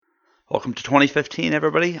Welcome to 2015,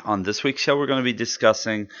 everybody. On this week's show, we're going to be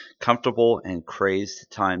discussing comfortable and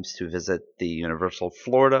crazed times to visit the Universal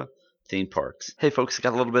Florida theme parks. Hey, folks, I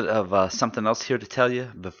got a little bit of something else here to tell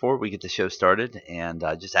you before we get the show started, and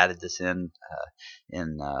I just added this in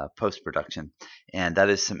post-production, and that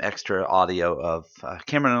is some extra audio of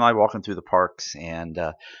Cameron and I walking through the parks and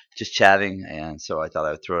just chatting, and so I thought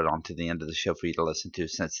I would throw it on to the end of the show for you to listen to,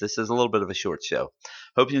 since this is a little bit of a short show.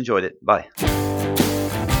 Hope you enjoyed it. Bye.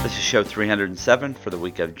 This is show 307 for the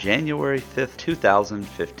week of January 5th,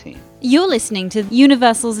 2015. You're listening to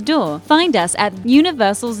Universal's Door. Find us at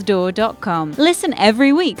universalsdoor.com. Listen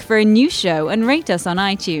every week for a new show and rate us on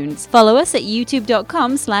iTunes. Follow us at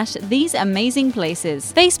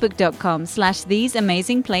youtube.com/theseamazingplaces,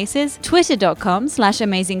 facebook.com/theseamazingplaces,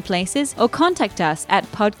 twitter.com/amazingplaces, or contact us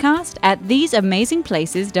at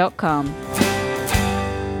podcast@theseamazingplaces.com.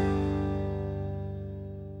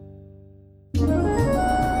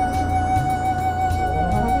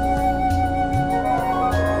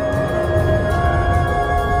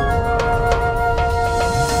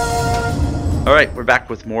 All right, we're back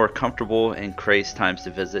with more comfortable and crazed times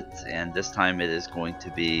to visit, and this time it is going to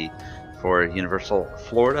be for Universal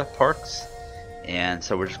Florida parks. And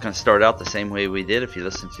so we're just going to start out the same way we did. If you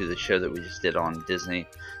listen to the show that we just did on Disney,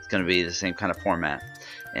 it's going to be the same kind of format.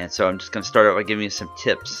 And so I'm just going to start out by giving you some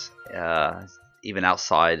tips, even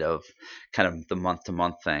outside of kind of the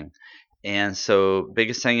month-to-month thing. And so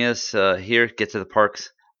biggest thing is here, get to the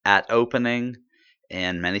parks at opening.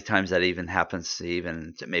 And many times that even happens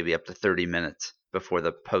even maybe up to 30 minutes before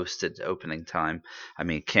the posted opening time. I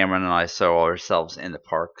mean, Cameron and I saw ourselves in the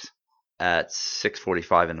parks at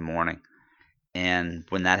 6:45 in the morning. And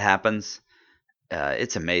when that happens,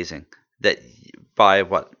 it's amazing that by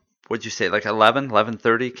what'd you say, like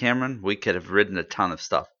 11:30, Cameron, we could have ridden a ton of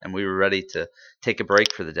stuff and we were ready to take a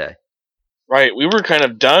break for the day. Right, we were kind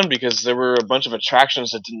of done because there were a bunch of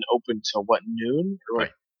attractions that didn't open till noon? Or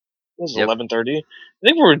right. It was 11:30. I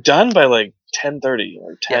think we were done by like 10:30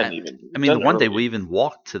 or 10 even. I mean, one day we even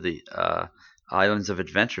walked to the Islands of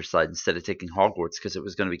Adventure side instead of taking Hogwarts because it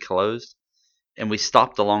was going to be closed. And we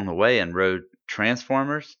stopped along the way and rode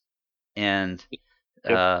Transformers and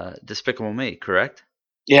Despicable Me, correct?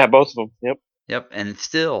 Yeah, both of them. Yep. Yep, and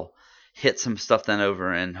still hit some stuff then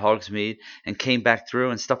over in Hogsmeade and came back through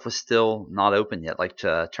and stuff was still not open yet, like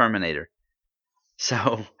Terminator.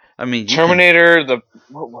 So... I mean, Terminator,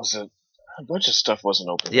 what was it? A bunch of stuff wasn't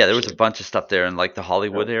open. Yeah, there was a bunch of stuff there in like the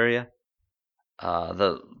Hollywood area.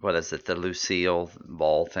 The Lucille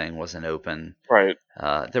Ball thing wasn't open. Right.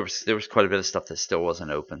 There was quite a bit of stuff that still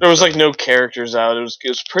wasn't open. There was like no characters out. It was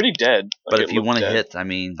pretty dead. But if you want to hit, I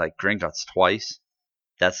mean, like Gringotts twice,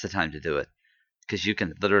 that's the time to do it because you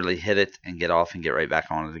can literally hit it and get off and get right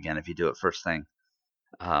back on it again if you do it first thing.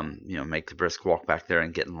 Make the brisk walk back there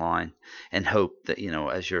and get in line and hope that,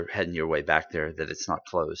 as you're heading your way back there, that it's not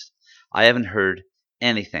closed. I haven't heard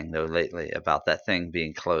anything though lately about that thing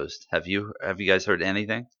being closed. Have you guys heard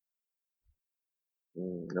anything?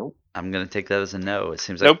 Nope. I'm going to take that as a no. It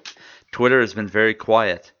seems like Twitter has been very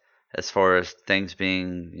quiet as far as things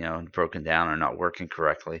being, broken down or not working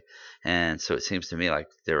correctly. And so it seems to me like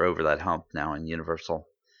they're over that hump now in Universal.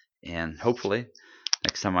 And hopefully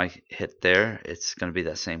next time I hit there, it's going to be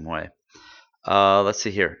that same way. Let's see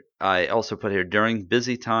here. I also put here, during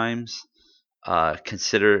busy times,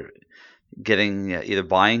 consider getting either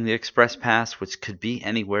buying the Express Pass, which could be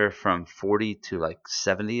anywhere from $40 to like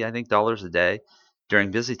 $70, I think, dollars a day. During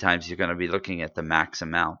busy times, you're going to be looking at the max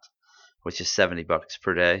amount, which is $70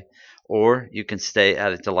 per day. Or you can stay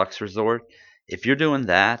at a deluxe resort. If you're doing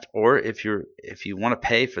that, or if you want to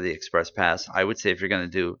pay for the Express Pass, I would say if you're going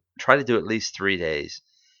to try to do at least 3 days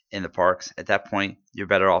in the parks. At that point, you're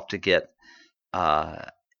better off to get,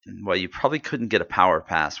 you probably couldn't get a Power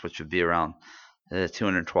Pass, which would be around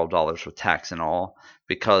 $212 with tax and all,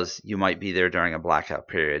 because you might be there during a blackout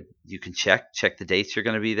period. You can check the dates you're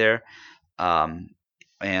going to be there, and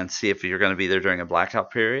see if you're going to be there during a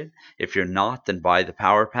blackout period. If you're not, then buy the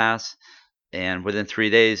Power Pass, and within 3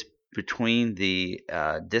 days, between the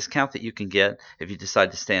discount that you can get if you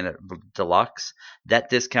decide to stay in a deluxe, that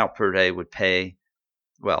discount per day would pay,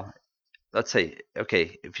 let's say,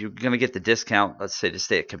 okay, if you're going to get the discount, let's say to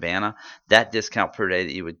stay at Cabana, that discount per day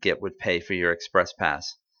that you would get would pay for your Express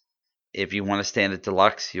Pass. If you want to stay in a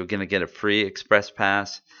deluxe, you're going to get a free Express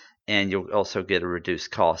Pass, and you'll also get a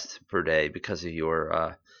reduced cost per day because of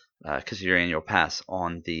your annual pass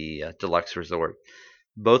on the deluxe resort.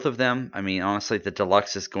 Both of them, I mean, honestly, the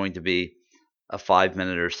deluxe is going to be a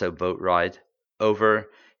 5-minute or so boat ride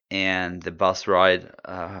over, and the bus ride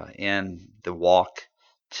and the walk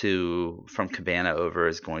from Cabana over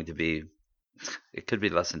is going to be It could be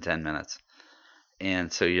less than 10 minutes.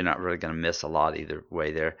 And so you're not really going to miss a lot either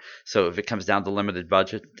way there. So if it comes down to limited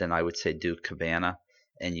budget, then I would say do Cabana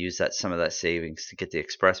and use some of that savings to get the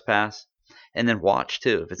express pass. And then watch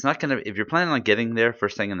too. If you're planning on getting there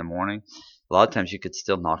first thing in the morning, a lot of times you could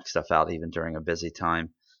still knock stuff out even during a busy time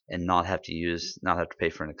and not have to pay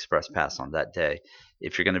for an express pass on that day.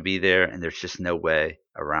 If you're going to be there and there's just no way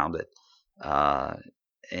around it, and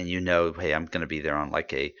hey, I'm going to be there on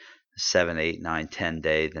like a 7, 8, 9, 10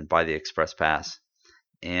 day, then buy the express pass.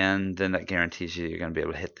 And then that guarantees you're going to be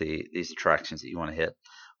able to hit these attractions that you want to hit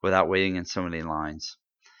without waiting in so many lines.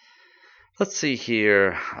 Let's see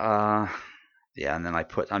here. And then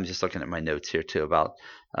I'm just looking at my notes here too about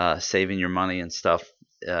saving your money and stuff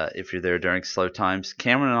if you're there during slow times.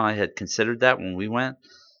 Cameron and I had considered that when we went,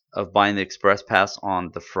 of buying the express pass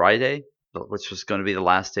on the Friday, which was going to be the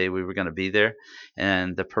last day we were going to be there.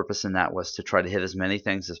 And the purpose in that was to try to hit as many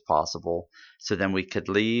things as possible so then we could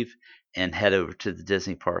leave and head over to the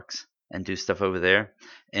Disney parks and do stuff over there.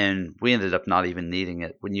 And we ended up not even needing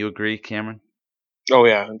it. Wouldn't you agree, Cameron? Oh,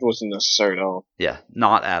 yeah. It wasn't necessary at all. Yeah,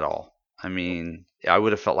 not at all. I mean, I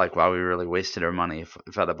would have felt like, wow, we really wasted our money if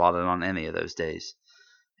I'd have bought it on any of those days.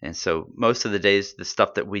 And so most of the days, the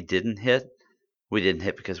stuff that we didn't hit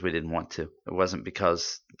because we didn't want to. It wasn't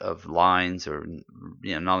because of lines or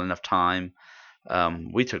not enough time.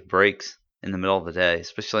 We took breaks in the middle of the day,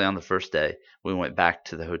 especially on the first day. We went back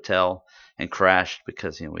to the hotel and crashed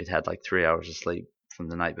because we'd had like 3 hours of sleep from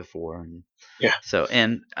the night before. And yeah. So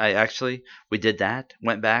we did that.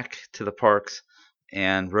 Went back to the parks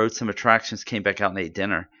and rode some attractions. Came back out and ate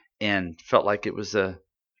dinner and felt like it was a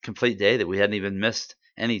complete day that we hadn't even missed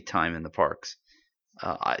any time in the parks.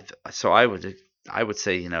 I would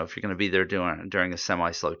say, if you're going to be there during a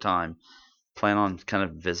semi-slow time, plan on kind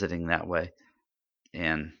of visiting that way.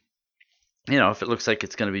 And, if it looks like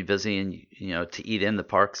it's going to be busy and, to eat in the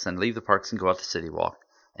parks, then leave the parks and go out to City Walk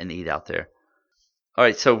and eat out there. All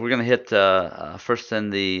right, so we're going to hit first in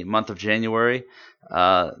the month of January.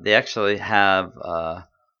 They actually have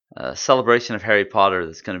a celebration of Harry Potter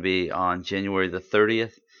that's going to be on January the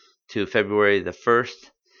 30th to February the 1st.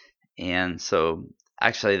 And so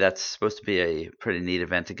actually that's supposed to be a pretty neat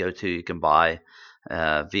event to go to. You can buy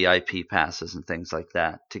VIP passes and things like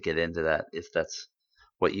that to get into that if that's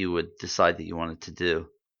what you would decide that you wanted to do.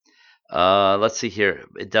 Let's see here.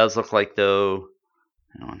 It does look like, though,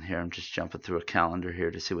 on here, I'm just jumping through a calendar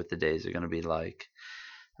here to see what the days are going to be like.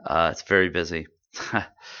 It's very busy.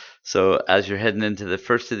 So as you're heading into the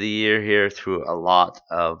first of the year here through a lot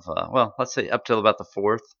of, let's say up till about the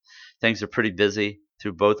 4th, things are pretty busy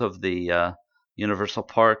through both of the Universal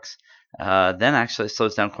parks. Then actually it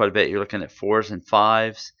slows down quite a bit. You're looking at 4s and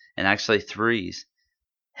 5s and actually 3s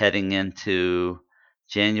heading into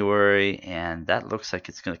January, and that looks like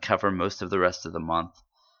it's going to cover most of the rest of the month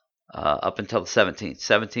up until the 17th.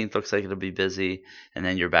 17th looks like it'll be busy, and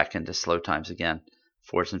then you're back into slow times again,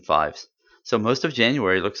 4s and 5s. So most of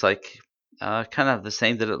January looks like kind of the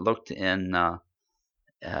same that it looked in when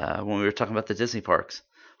we were talking about the Disney parks.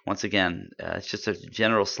 Once again, it's just a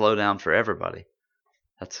general slowdown for everybody.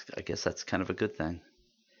 I guess that's kind of a good thing.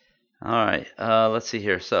 All right, let's see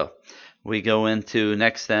here. So we go into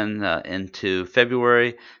next then into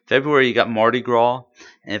February. February, you got Mardi Gras.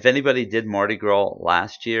 And if anybody did Mardi Gras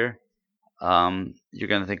last year, you're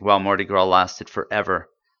going to think, well, Mardi Gras lasted forever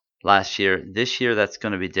last year. This year, that's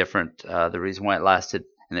going to be different. The reason why it lasted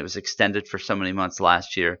and it was extended for so many months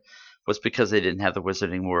last year was because they didn't have the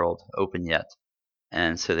Wizarding World open yet.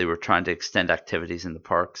 And so they were trying to extend activities in the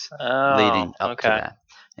parks leading up to that.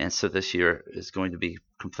 And so this year is going to be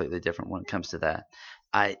completely different when it comes to that.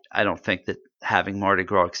 I don't think that having Mardi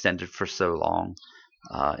Gras extended for so long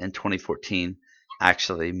in 2014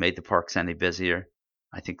 actually made the parks any busier.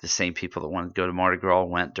 I think the same people that wanted to go to Mardi Gras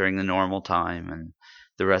went during the normal time, and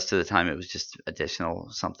the rest of the time it was just additional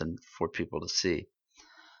something for people to see.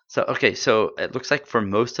 So it looks like for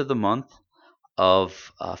most of the month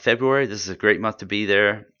of February, this is a great month to be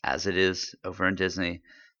there, as it is over in Disney.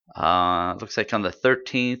 Looks like on the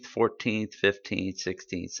 13th, 14th, 15th,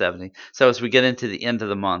 16th, 17th. So as we get into the end of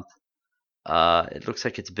the month, it looks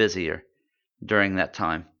like it's busier during that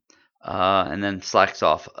time. And then slacks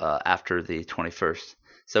off after the 21st.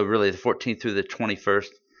 So really the 14th through the 21st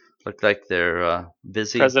look like they're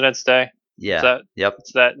busy. President's Day. Yeah. Yep.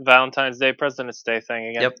 It's that Valentine's Day, President's Day thing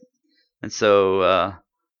again. Yep. And so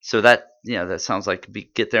that that sounds like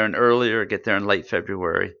get there in early or get there in late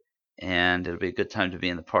February, and it'll be a good time to be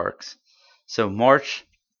in the parks. So March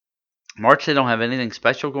they don't have anything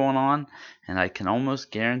special going on, and I can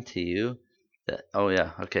almost guarantee you that. Oh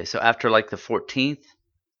yeah, okay. So after like the 14th,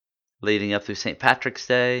 leading up through St. Patrick's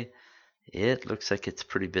Day, It looks like it's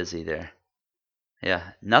pretty busy there. Yeah,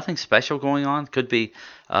 nothing special going on. Could be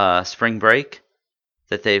spring break,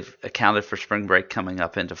 that they've accounted for spring break coming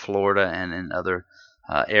up into Florida and in other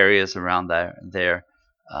areas around there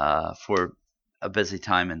for a busy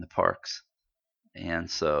time in the parks. And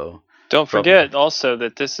so don't forget also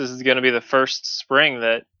that this is going to be the first spring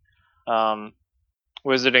that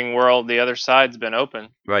Wizarding World, the other side's been open.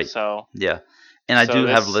 Right. So yeah. And I do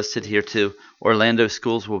have listed here too, Orlando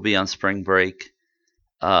schools will be on spring break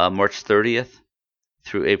March 30th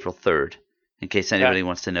through April 3rd. In case anybody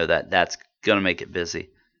wants to know that, that's going to make it busy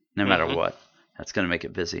no matter what. That's going to make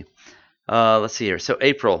it busy. Let's see here. So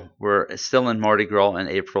April, we're still in Mardi Gras in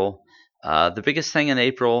April. The biggest thing in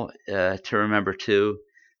April to remember too,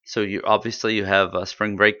 so you have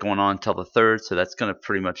spring break going on until the 3rd, so that's going to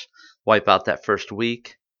pretty much wipe out that first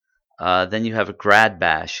week. Then you have a grad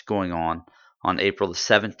bash going on April the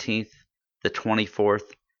 17th, the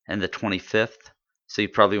 24th, and the 25th. So you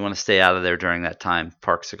probably want to stay out of there during that time.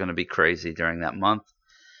 Parks are going to be crazy during that month.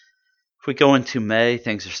 If we go into May,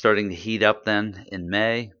 things are starting to heat up then in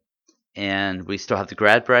May. And we still have the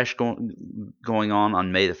grad bash going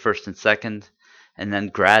on May the 1st and 2nd. And then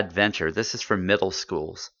grad venture. This is for middle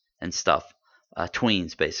schools and stuff.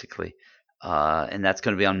 Tweens, basically. And that's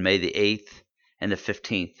going to be on May the 8th and the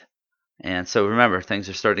 15th. And so remember, things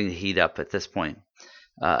are starting to heat up at this point.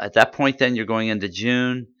 At that point, then, you're going into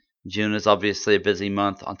June. June is obviously a busy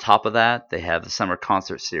month. On top of that, they have the summer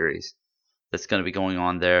concert series that's going to be going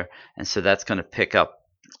on there. And so that's going to pick up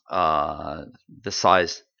the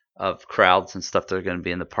size of crowds and stuff that are going to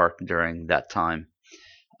be in the park during that time.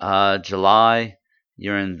 July,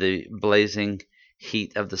 you're in the blazing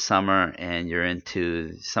heat of the summer, and you're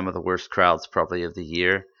into some of the worst crowds probably of the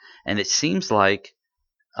year. And it seems like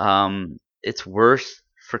it's worse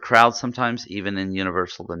for crowds sometimes, even in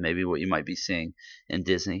Universal, than maybe what you might be seeing in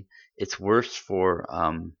Disney. It's worse for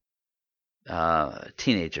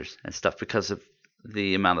teenagers and stuff because of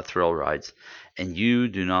the amount of thrill rides. And you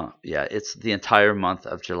do not, it's the entire month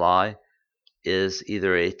of July is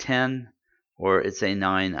either a 10 or it's a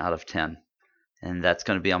 9 out of 10. And that's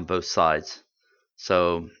going to be on both sides.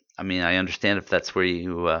 So, I mean, I understand if that's where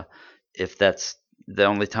you, if that's the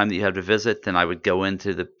only time that you have to visit, then I would go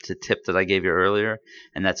into the tip that I gave you earlier,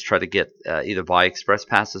 and that's try to get either buy express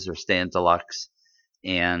passes or stay in deluxe,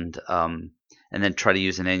 and then try to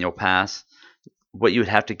use an annual pass. What you would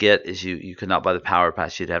have to get is you could not buy the power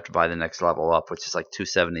pass. You'd have to buy the next level up, which is like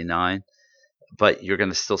 $279. But you're going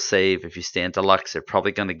to still save if you stay in deluxe. They're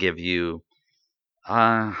probably going to give you,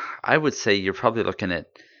 I would say you're probably looking at,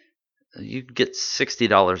 you get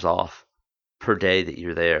 $60 off per day that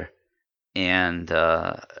you're there. And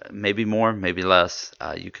maybe more, maybe less.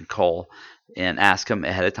 You can call and ask them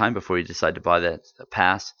ahead of time before you decide to buy that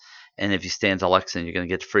pass. And if you stay in deluxe, then you're going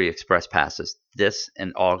to get free express passes. This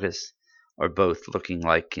and August are both looking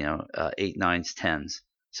like 8s, 9s, 10s.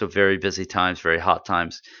 So very busy times, very hot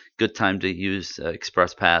times. Good time to use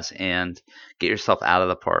express pass and get yourself out of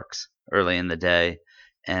the parks early in the day,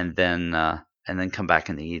 and then come back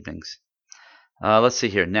in the evenings. Let's see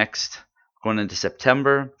here. Next, going into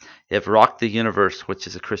September, you have Rock the Universe, which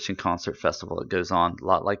is a Christian concert festival that goes on a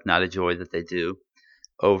lot like Night of Joy that they do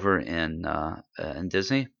over in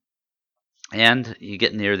Disney. And you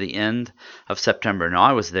get near the end of September. Now,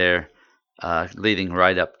 I was there leading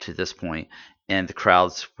right up to this point, and the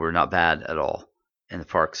crowds were not bad at all in the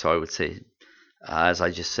park. So I would say, as I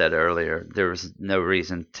just said earlier, there was no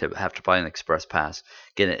reason to have to buy an express pass.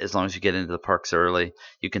 Get it as long as you get into the parks early.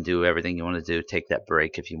 You can do everything you want to do. Take that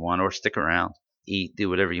break if you want, or stick around, eat, do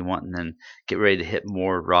whatever you want, and then get ready to hit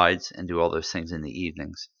more rides and do all those things in the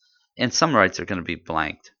evenings. And some rides are going to be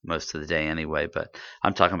blanked most of the day anyway. But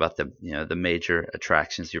I'm talking about the major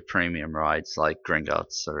attractions, your premium rides like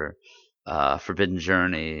Gringotts or Forbidden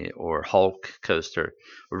Journey or Hulk Coaster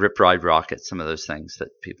or Rip Ride Rocket. Some of those things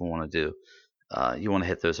that people want to do. You want to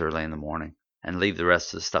hit those early in the morning and leave the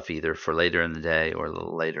rest of the stuff either for later in the day or a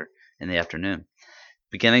little later in the afternoon.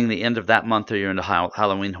 Beginning the end of that month, you're into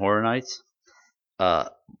Halloween Horror Nights.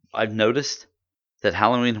 I've noticed that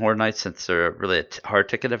Halloween Horror Nights, since they're really a hard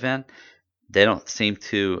ticket event, they don't seem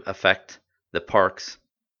to affect the parks,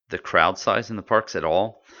 the crowd size in the parks at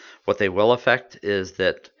all. What they will affect is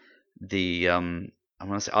that the I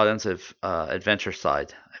want to say Islands of Adventure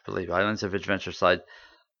Side, I believe Islands of Adventure Side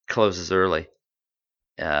closes early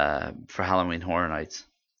for Halloween Horror Nights,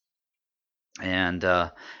 and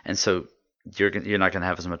so you're not going to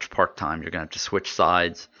have as much park time. You're going to have to switch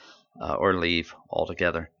sides or leave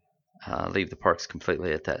altogether. Leave the parks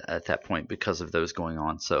completely at that point because of those going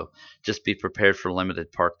on. So just be prepared for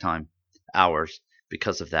limited park time hours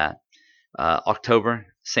because of that. October,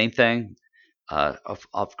 same thing.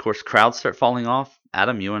 Of course, crowds start falling off.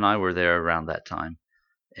 Adam, you and I were there around that time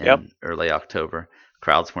Yep. in early October.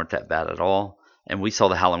 Crowds weren't that bad at all, and we saw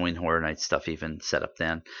the Halloween Horror Nights stuff even set up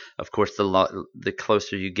then. Of course, the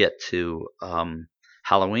closer you get to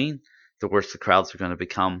Halloween, the worse the crowds are going to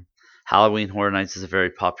become. Halloween Horror Nights is a very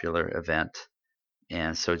popular event,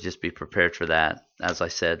 and so just be prepared for that. As I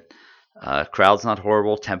said, crowds not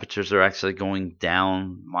horrible. Temperatures are actually going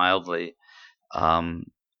down mildly. Um,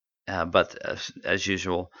 but as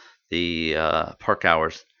usual, the park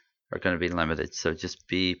hours are going to be limited, so just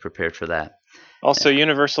be prepared for that. Also,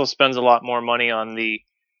 Universal spends a lot more money on the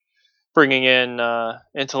bringing in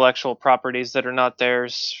intellectual properties that are not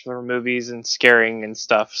theirs for movies and scaring and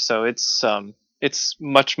stuff. So it's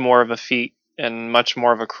much more of a feat and much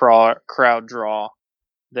more of a crowd draw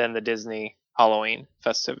than the Disney Halloween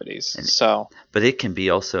festivities. But it can be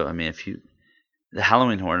also. I mean, the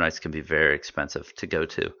Halloween Horror Nights can be very expensive to go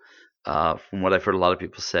to. From what I've heard a lot of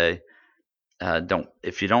people say,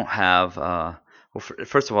 if you don't have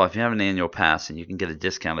first of all, if you have an annual pass and you can get a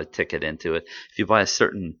discounted ticket into it, if you buy a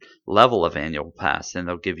certain level of annual pass, then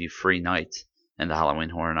they'll give you free nights in the Halloween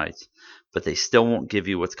Horror Nights. But they still won't give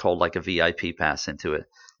you what's called like a VIP pass into it,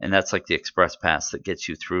 and that's like the express pass that gets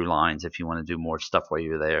you through lines if you want to do more stuff while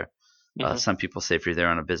you're there. Some people say if you're there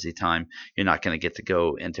on a busy time, you're not going to get to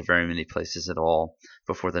go into very many places at all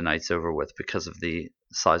before the night's over with because of the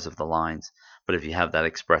size of the lines. But if you have that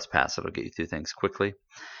express pass, it'll get you through things quickly.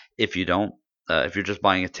 If you don't, if you're just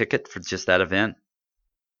buying a ticket for just that event,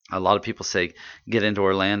 a lot of people say get into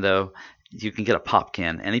Orlando. You can get a pop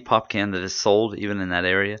can. Any pop can that is sold, even in that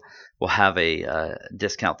area, will have a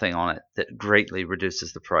discount thing on it that greatly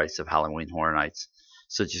reduces the price of Halloween Horror Nights.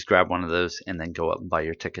 So just grab one of those and then go up and buy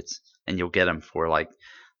your tickets, and you'll get them for like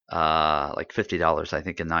 $50, I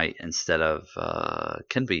think, a night instead of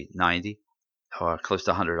can be $90 or close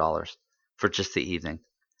to $100 for just the evening.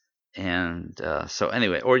 And so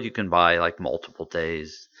anyway, or you can buy like multiple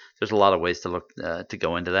days. There's a lot of ways to look to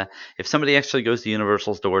go into that. If somebody actually goes to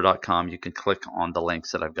universalstore.com, you can click on the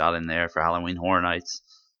links that I've got in there for Halloween Horror Nights,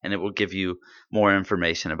 and it will give you more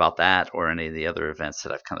information about that or any of the other events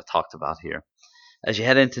that I've kind of talked about here. As you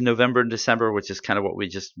head into November and December, which is kind of what we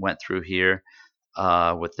just went through here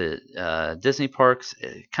with the Disney parks,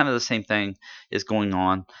 kind of the same thing is going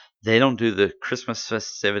on. They don't do the Christmas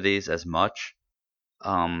festivities as much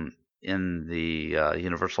in the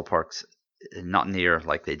Universal parks, not near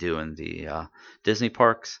like they do in the Disney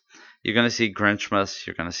parks. You're going to see Grinchmas,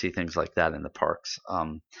 you're going to see things like that in the parks,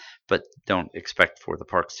 but don't expect for the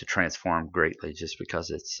parks to transform greatly just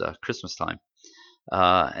because it's Christmas time.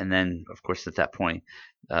 And then, of course, at that point,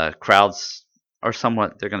 crowds are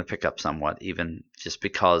they're going to pick up somewhat, even just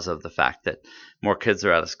because of the fact that more kids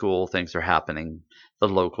are out of school, things are happening, the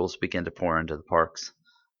locals begin to pour into the parks,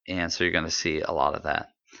 and so you're going to see a lot of that.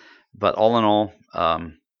 But all in all,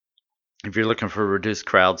 if you're looking for reduced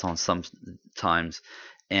crowds on some times,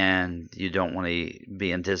 and you don't want to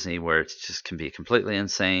be in Disney where it just can be completely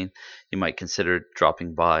insane, you might consider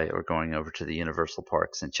dropping by or going over to the Universal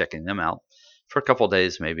parks and checking them out for a couple of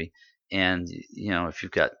days maybe. And if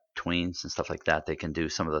you've got tweens and stuff like that, they can do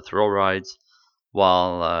some of the thrill rides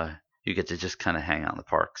while you get to just kind of hang out in the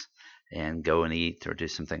parks and go and eat or do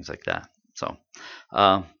some things like that. So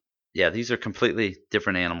yeah, these are completely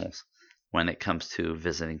different animals when it comes to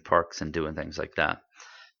visiting parks and doing things like that.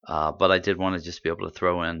 But I did want to just be able to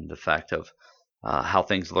throw in the fact of how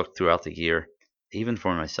things look throughout the year, even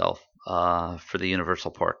for myself, for the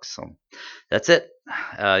Universal parks. So that's it.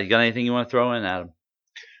 You got anything you want to throw in, Adam?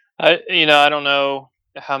 I don't know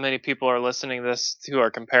how many people are listening to this who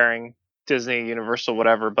are comparing Disney, Universal,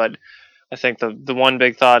 whatever, but I think the one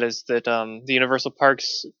big thought is that the Universal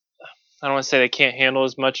parks, I don't want to say they can't handle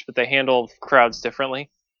as much, but they handle crowds differently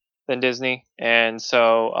than Disney. And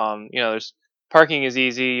so, there's parking is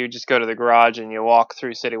easy. You just go to the garage and you walk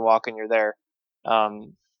through City Walk and you're there.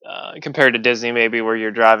 Compared to Disney, maybe where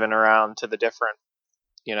you're driving around to the different,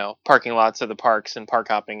 parking lots of the parks and park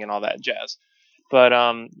hopping and all that jazz. But,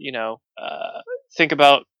 think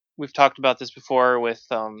about, we've talked about this before with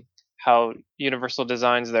how Universal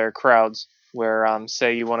designs their crowds where,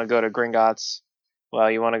 say you want to go to Gringotts. Well,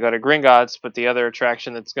 you want to go to Gringotts, but the other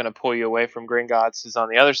attraction that's going to pull you away from Gringotts is on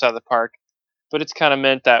the other side of the park. But it's kind of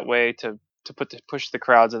meant that way to push the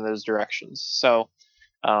crowds in those directions. So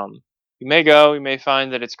you may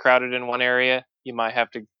find that it's crowded in one area. You might have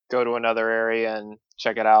to go to another area and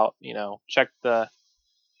check it out.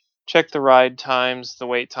 Check the ride times, the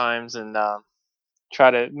wait times, and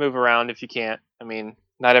try to move around if you can't. I mean,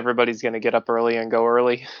 not everybody's going to get up early and go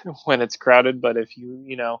early when it's crowded. But if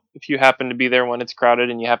you happen to be there when it's crowded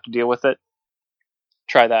and you have to deal with it,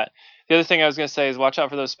 try that. The other thing I was going to say is watch out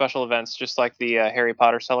for those special events, just like the Harry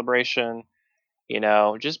Potter celebration.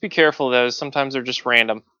 Just be careful of those. Sometimes they're just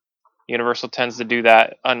random. Universal tends to do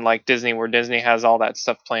that, unlike Disney, where Disney has all that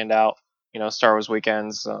stuff planned out. Star Wars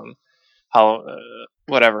weekends,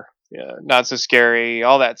 whatever, Not So Scary,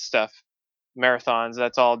 all that stuff, marathons.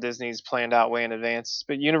 That's all Disney's planned out way in advance.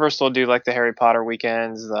 But Universal will do like the Harry Potter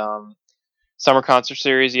weekends, summer concert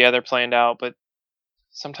series. Yeah, they're planned out, but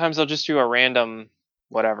sometimes they'll just do a random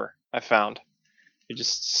whatever. I found it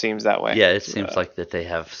just seems that way. Yeah, it seems like that they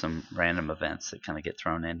have some random events that kind of get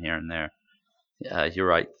thrown in here and there. You're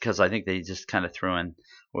right, because I think they just kind of threw in,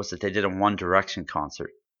 what was it? They did a One Direction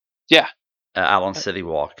concert. Yeah. Out on City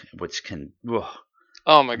Walk, which can,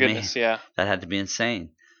 oh my goodness, man, yeah. That had to be insane.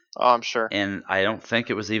 Oh, I'm sure. And I don't think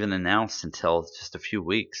it was even announced until just a few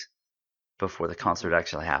weeks before the concert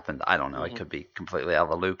actually happened. I don't know. Mm-hmm. It could be completely out of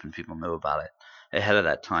the loop and people knew about it ahead of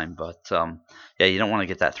that time. But, yeah, you don't want to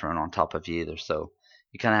get that thrown on top of you either. So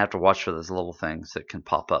you kind of have to watch for those little things that can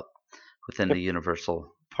pop up within the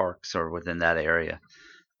Universal parks or within that area.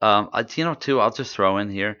 Too, I'll just throw in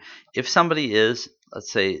here, if somebody is,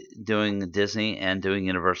 let's say, doing Disney and doing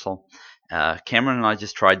Universal, Cameron and I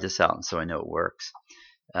just tried this out, and so I know it works.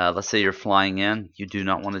 Let's say you're flying in, you do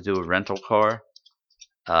not want to do a rental car.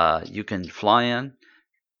 You can fly in,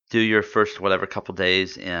 do your first whatever couple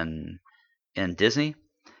days in Disney,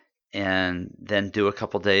 and then do a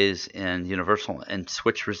couple days in Universal and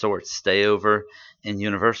switch resorts. Stay over in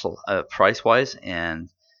Universal. Price-wise and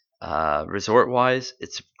resort-wise,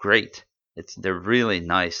 it's great. They're really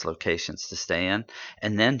nice locations to stay in,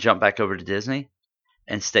 and then jump back over to Disney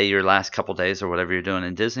and stay your last couple days or whatever you're doing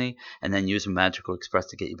in Disney, and then use a Magical Express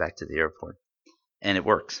to get you back to the airport. And it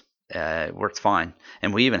works. It works fine.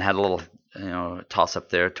 And we even had a little toss up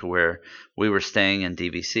there to where we were staying in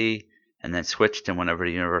DVC and then switched and went over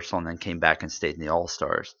to Universal and then came back and stayed in the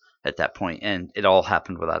All-Stars at that point, and it all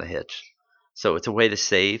happened without a hitch. So it's a way to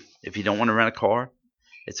save. If you don't want to rent a car,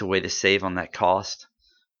 it's a way to save on that cost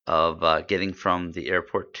of getting from the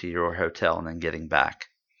airport to your hotel and then getting back.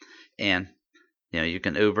 And you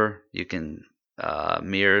can Uber, you can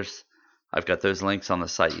Mears. I've got those links on the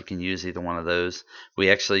site. You can use either one of those.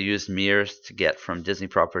 We actually used Mears to get from Disney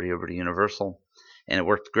property over to Universal, and it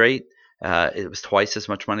worked great. It was twice as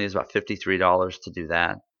much money. It was about $53 to do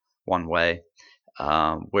that one way.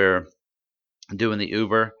 Where doing the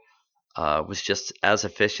Uber was just as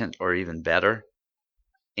efficient or even better.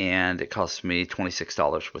 And it cost me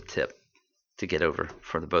 $26 with tip to get over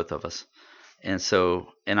for the both of us.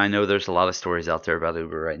 And I know there's a lot of stories out there about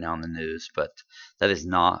Uber right now in the news, but that is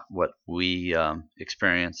not what we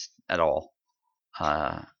experienced at all.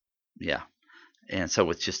 Yeah. And so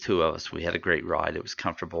with just two of us, we had a great ride. It was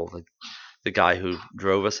comfortable. The guy who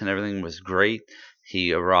drove us and everything was great.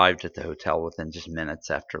 He arrived at the hotel within just minutes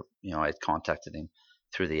after, I had contacted him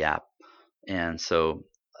through the app. And so,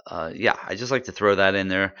 yeah, I just like to throw that in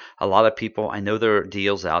there. A lot of people, I know there are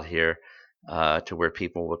deals out here to where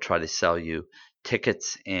people will try to sell you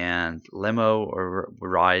tickets and limo or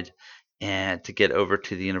ride and to get over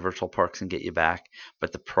to the Universal parks and get you back,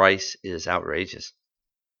 but the price is outrageous.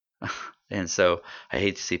 And so I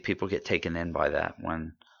hate to see people get taken in by that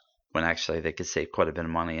when actually they could save quite a bit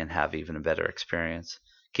of money and have even a better experience.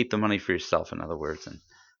 Keep the money for yourself, in other words, and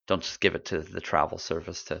don't just give it to the travel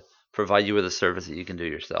service to provide you with a service that you can do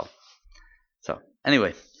yourself. So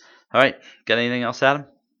anyway, all right, got anything else, Adam?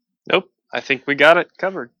 Nope, I think we got it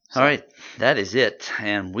covered. So. All right, that is it,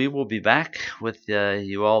 and we will be back with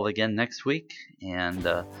you all again next week. And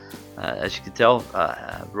as you can tell,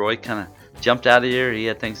 Roy kind of jumped out of here. He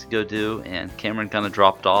had things to go do, and Cameron kind of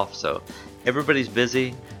dropped off. So everybody's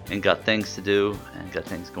busy and got things to do and got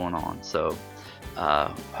things going on. So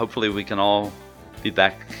hopefully we can all be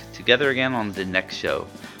back together again on the next show.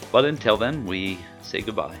 But until then, we say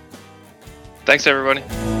goodbye. Thanks, everybody.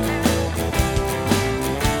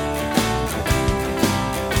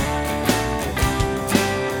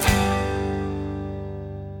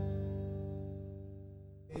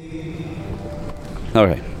 All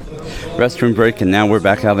right, restroom break, and now we're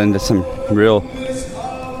back out into some real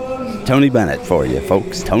Tony Bennett for you,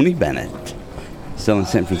 folks. Tony Bennett. Still in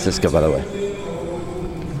San Francisco, by the way.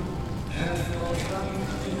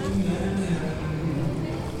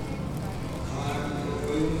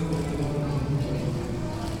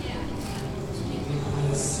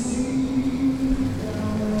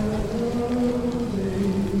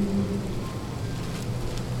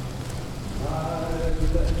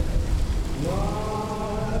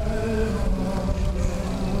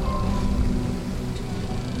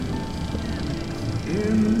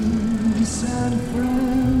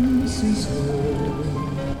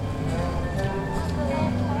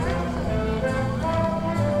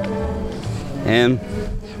 And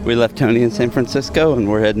we left Tony in San Francisco, and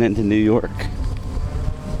we're heading into New York.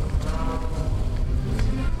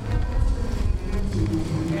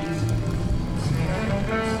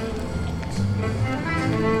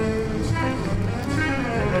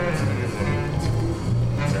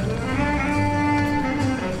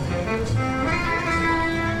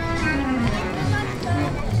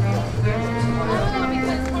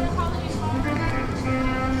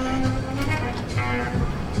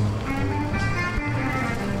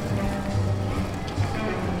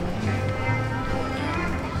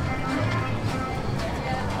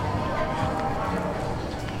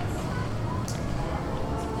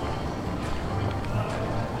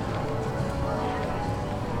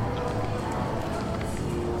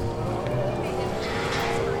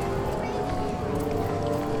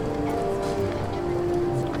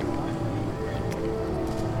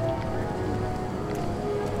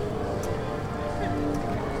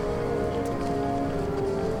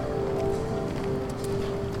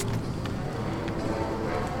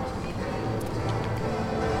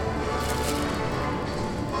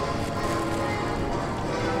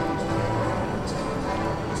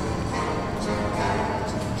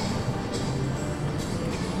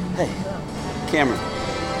 Cameron,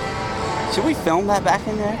 should we film that back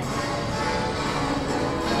in there?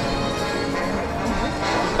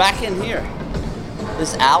 Back in here.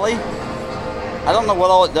 This alley? I don't know what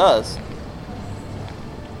all it does.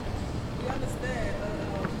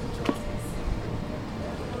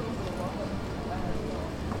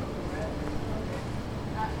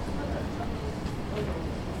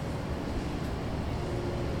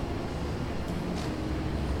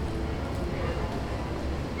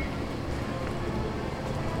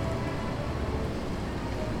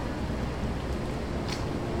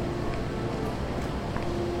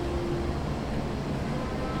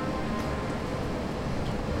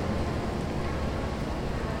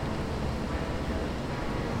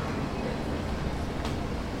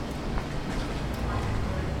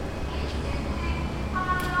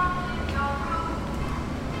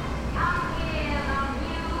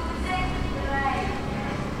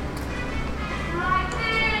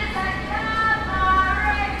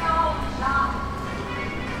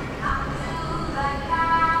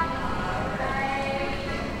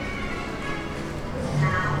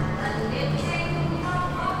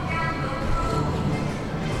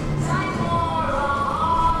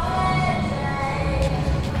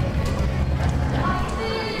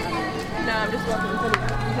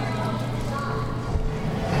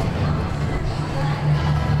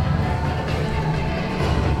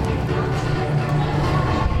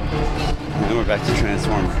 Back to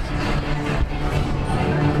Transformers.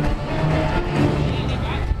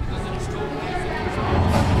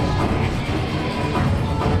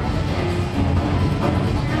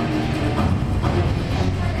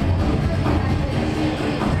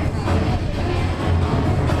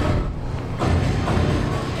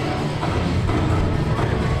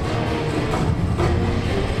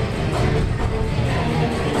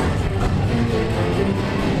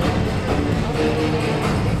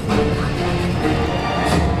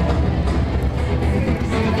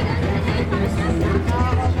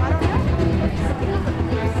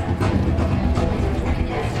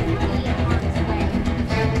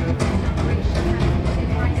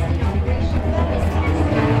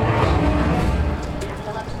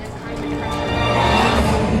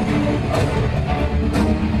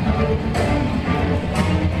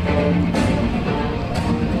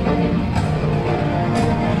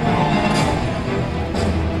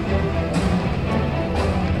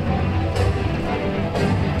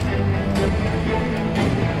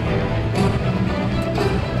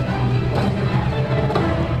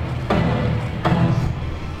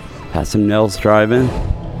 Some Nels driving,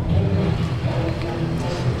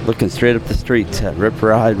 looking straight up the street at Rip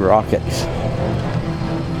Ride Rockets.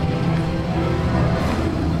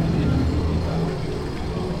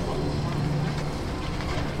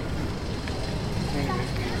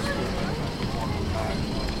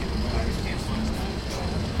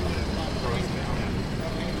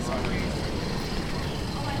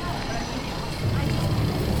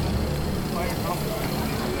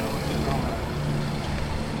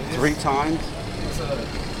 Three times? It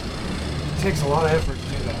takes a lot of effort to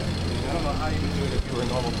do that. I don't know how you would do it if you were a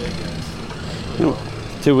normal big guy. You know,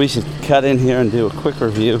 dude, we should cut in here and do a quick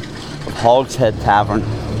review of Hog's Head Tavern.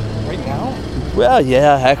 Right now? Well,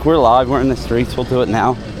 yeah, heck, we're live. We're in the streets. We'll do it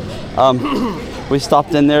now. We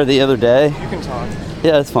stopped in there the other day. You can talk.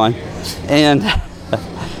 Yeah, it's fine. And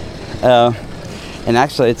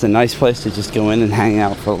actually, it's a nice place to just go in and hang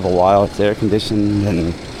out for a little while. It's air conditioned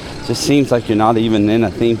and just seems like you're not even in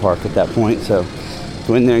a theme park at that point. So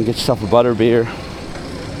go in there and get yourself a butter beer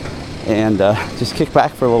and just kick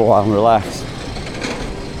back for a little while and relax.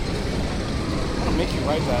 I'll make you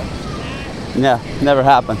write that. Yeah, never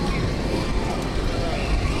happened.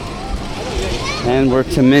 And we're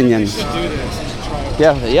to Minions. We should do this. We should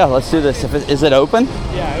try it. Yeah, let's do this. Is it open?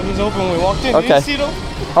 Yeah, it was open when we walked in. Okay. You didn't see it open?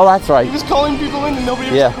 Oh, that's He right. was calling people in and nobody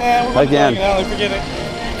was Yeah, like, nah, we're again. Now, forget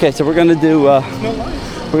it. Okay, so we're gonna do No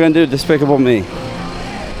lines. we're gonna do Despicable Me.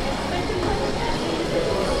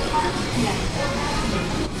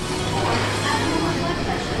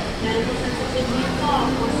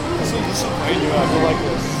 This will brighten you up. You'll like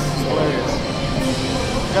this. It's hilarious.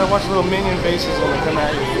 You gotta watch little minion faces when they come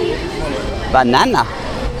at you. Funny. Banana.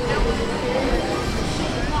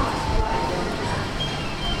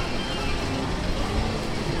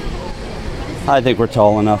 I think we're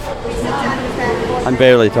tall enough. I'm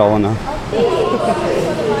barely tall enough.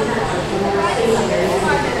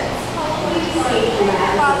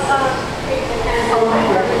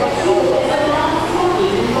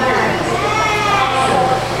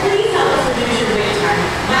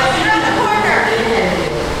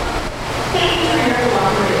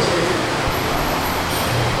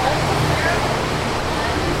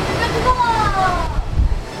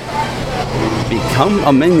 Become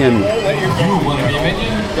a minion.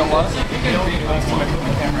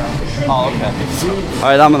 Oh, okay. All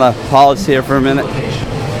right, I'm gonna pause here for a minute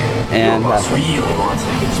and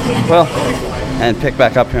and pick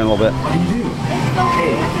back up here in a little bit.